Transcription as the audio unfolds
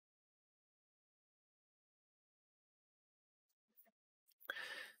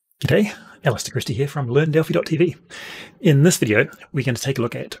G'day, Alistair Christie here from LearnDelphi.tv. In this video, we're going to take a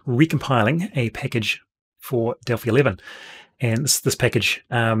look at recompiling a package for Delphi 11. And this package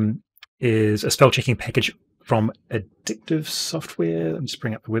is a spell checking package from Addictive Software. Let me just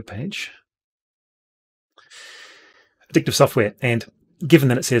bring up the web page. Addictive Software. And given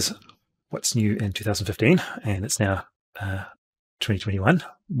that it says what's new in 2015, and it's now 2021,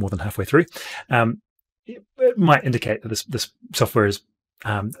 more than halfway through, it might indicate that this software is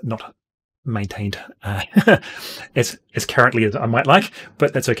not maintained as currently as I might like,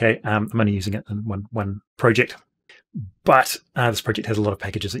 but that's okay. I'm only using it in one project. But this project has a lot of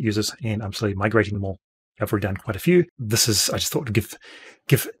packages it uses, and I'm slowly migrating them all. I've already done quite a few. I just thought to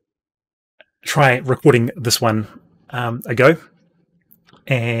try recording this one a go,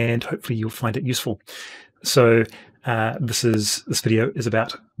 and hopefully you'll find it useful. So this video is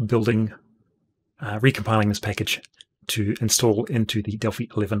about recompiling this package to install into the Delphi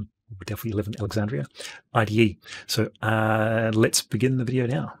 11 Alexandria IDE. So let's begin the video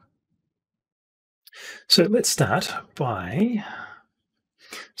now. So let's start by,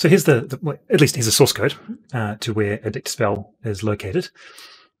 so here's at least here's a source code to where Addictive Spell is located.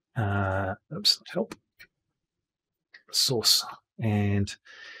 Oops, help, source, and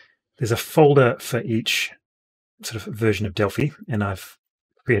there's a folder for each sort of version of Delphi, and I've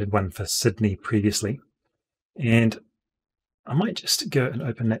created one for Sydney previously, and I might just go and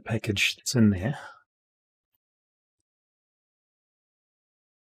open that package that's in there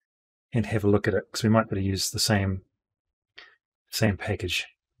and have a look at it, because we might be able to use the same package.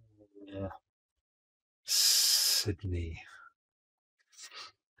 Yeah. Sydney.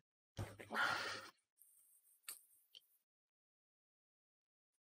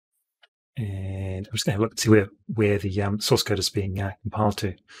 And I'm just going to have a look and see where the source code is being compiled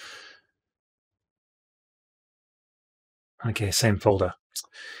to. Okay, same folder.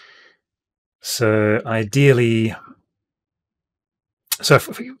 So ideally, so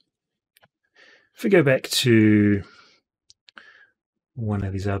if we go back to one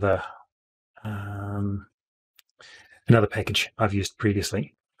of these other another package I've used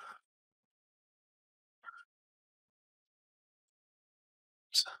previously.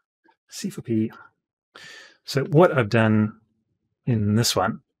 C4P. So what I've done in this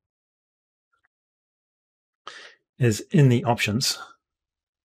one is in the options,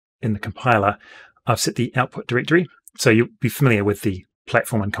 in the compiler, I've set the output directory. So you'll be familiar with the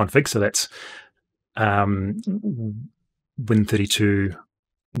platform and config. So that's Win32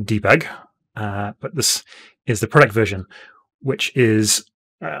 debug. But this is the product version, which is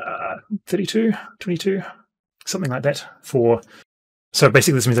 32, 22, something like that. So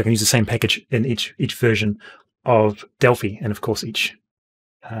basically this means I can use the same package in each version of Delphi, and of course each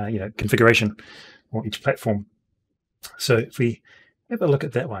configuration or each platform. So if we have a look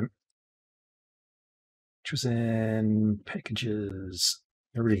at that one, which was in packages,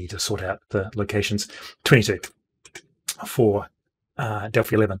 I really need to sort out the locations, 22 for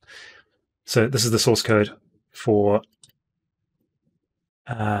Delphi 11. So this is the source code for,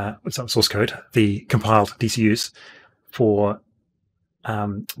 what's that source code? The compiled DCUs for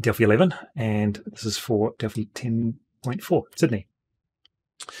Delphi 11, and this is for Delphi 10.4 Sydney.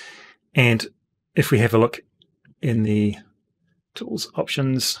 And if we have a look in the tools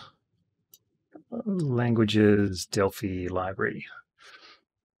options, languages, Delphi library,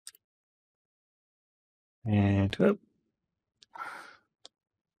 and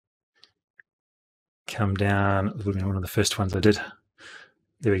come down, it would be one of the first ones I did.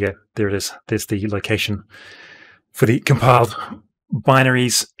 There we go, there it is. There's the location for the compiled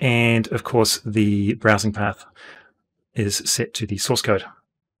binaries, and of course the browsing path is set to the source code.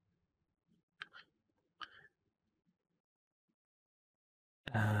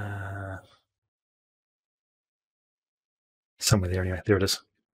 Somewhere there anyway, there it is.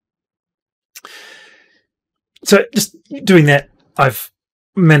 So just doing that, I've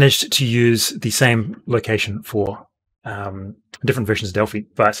managed to use the same location for different versions of Delphi,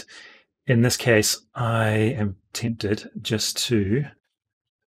 but in this case I am tempted just to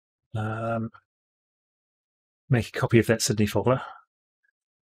make a copy of that Sydney folder,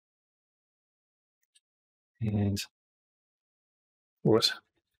 and for it,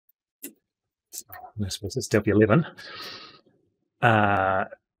 I suppose it's Delphi 11,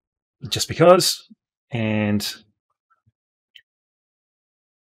 just because, and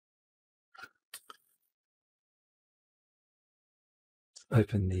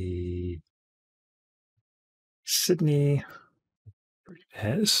open the Sydney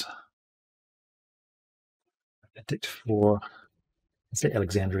as Addict for, let's say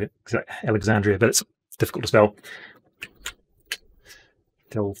Alexandria, but it's difficult to spell.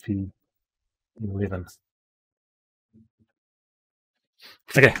 Delphi 11.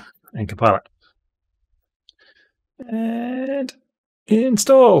 Okay, and compile it. And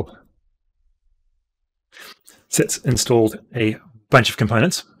install. So it's installed a bunch of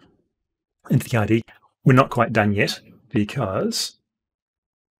components into the IDE. We're not quite done yet because,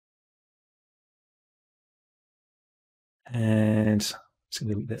 and just going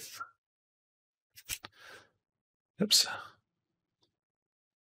to delete that. Oops.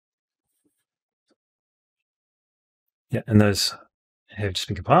 Yeah, and those have just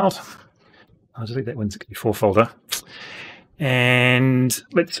been compiled. I'll delete that 164 folder. And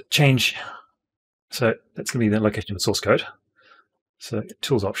let's change. So that's going to be the location of the source code. So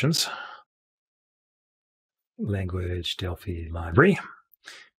tools options, language, Delphi library,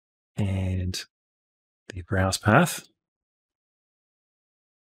 and the browse path.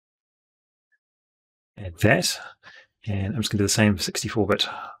 Add that. And I'm just going to do the same for 64-bit.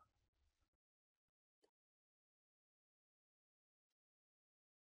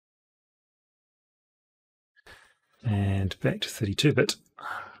 And back to 32-bit.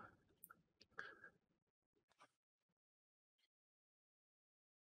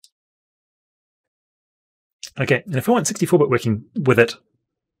 Okay, and if I want 64-bit working with it,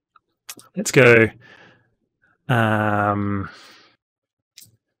 let's go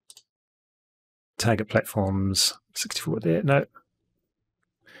target platforms 64-bit there. No.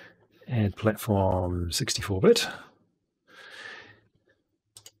 Add platform 64-bit.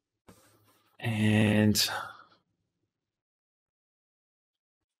 And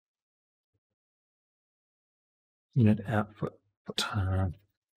unit output.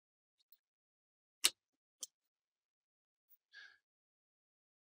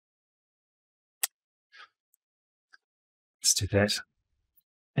 Let's do that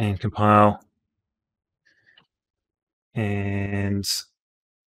and compile. And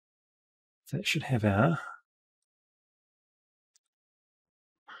that should have our.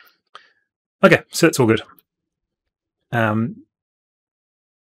 Okay, so that's all good. But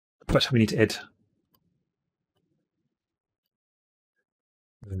we need to add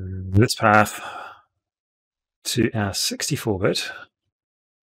this path to our 64-bit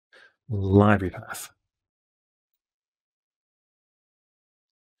library path.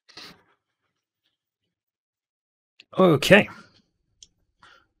 Okay.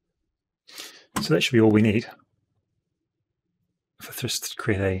 So that should be all we need for us to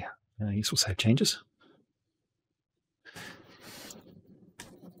create a useful save changes.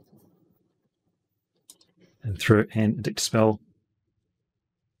 And throw an index spell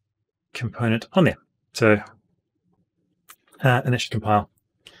component on there. So, and that should compile.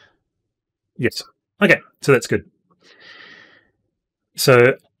 Yes. Okay, so that's good.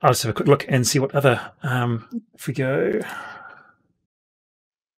 So I'll just have a quick look and see what other, if we go,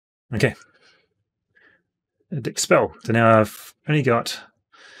 okay, index spell. So now I've only got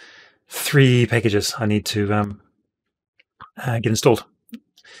 3 packages I need to get installed.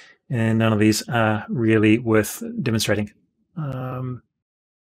 And none of these are really worth demonstrating.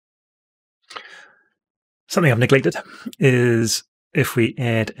 Something I've neglected is if we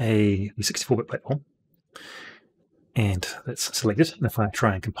add a 64-bit platform, and that's selected, and if I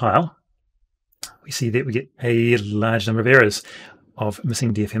try and compile, we see that we get a large number of errors of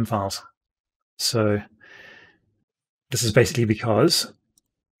missing DFM files. So this is basically because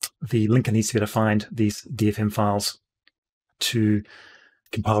the linker needs to be able to find these DFM files to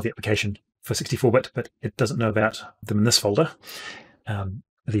compile the application for 64-bit, but it doesn't know about them in this folder.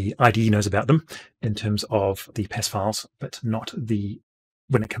 The IDE knows about them in terms of the PAS files, but not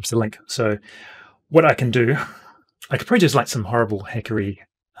when it comes to link. So what I can do, I could probably just like some horrible hackery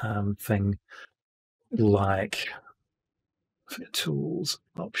thing like tools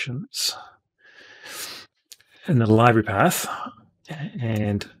options in the library path,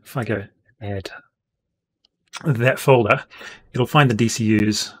 and if I go add that folder, it'll find the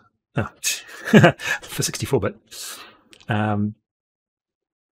DCUs for 64-bit.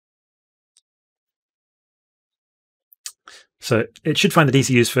 So it should find the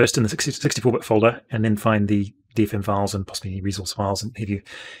DCUs first in the 64-bit folder, and then find the DFM files and possibly any resource files and have you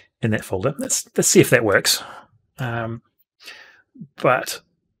in that folder. Let's see if that works. But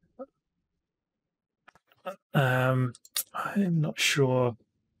I'm not sure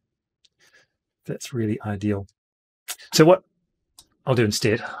that's really ideal. So what I'll do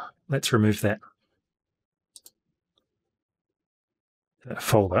instead, let's remove that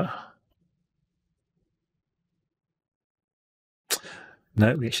folder.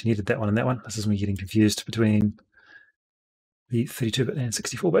 No, we actually needed that one and that one. This is me getting confused between the 32-bit and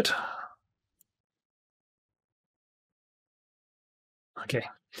 64-bit. Okay.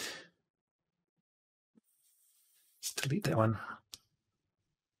 Let's delete that one.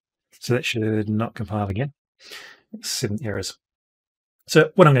 So that should not compile again. 7 errors.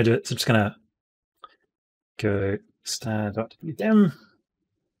 So what I'm going to do is I'm just going to go star.them,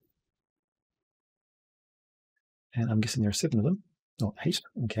 and I'm guessing there are 7 of them, or 8.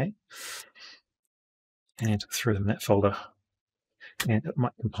 Okay, and throw them in that folder. And it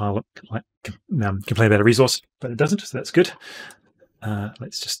might compile it, might complain about a resource, but it doesn't, so that's good.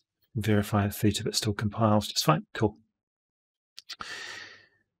 Let's just verify 32-bit still compiles just fine. Cool.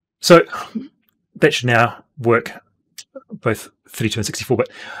 So that should now work both 32 and 64-bit.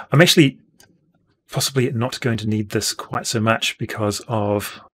 I'm actually possibly not going to need this quite so much because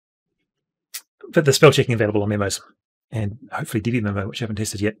of the spell checking available on memos, and hopefully DB memo, which I haven't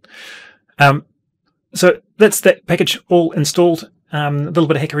tested yet. So that's that package all installed. A little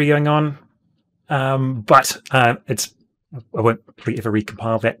bit of hackery going on, but I won't probably ever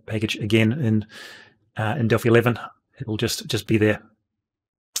recompile that package again in Delphi 11. It'll just be there,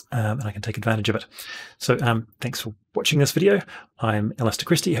 and I can take advantage of it. So thanks for watching this video. I'm Alistair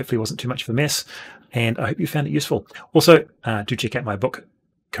Christie. Hopefully it wasn't too much of a mess, and I hope you found it useful. Also, do check out my book,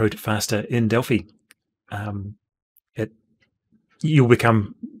 Code Faster in Delphi. You'll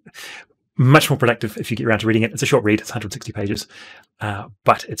become much more productive if you get around to reading it. It's a short read, it's 160 pages,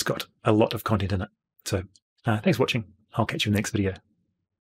 but it's got a lot of content in it. So thanks for watching. I'll catch you in the next video.